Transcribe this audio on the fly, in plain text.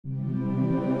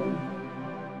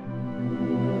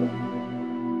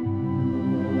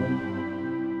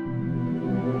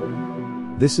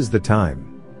This is the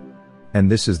time. And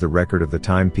this is the record of the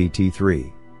time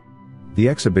PT3. The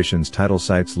exhibition's title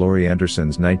cites Laurie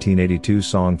Anderson's 1982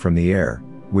 song From the Air,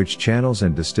 which channels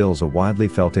and distills a widely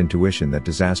felt intuition that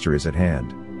disaster is at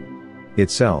hand.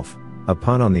 Itself, a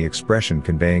pun on the expression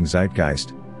conveying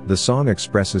zeitgeist, the song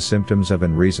expresses symptoms of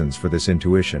and reasons for this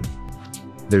intuition.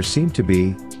 There seemed to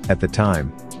be, at the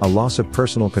time, a loss of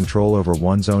personal control over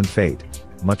one's own fate,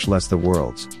 much less the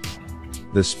world's.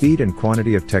 The speed and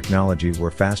quantity of technology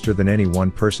were faster than any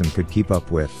one person could keep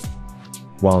up with.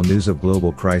 While news of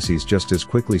global crises just as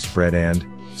quickly spread and,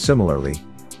 similarly,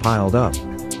 piled up.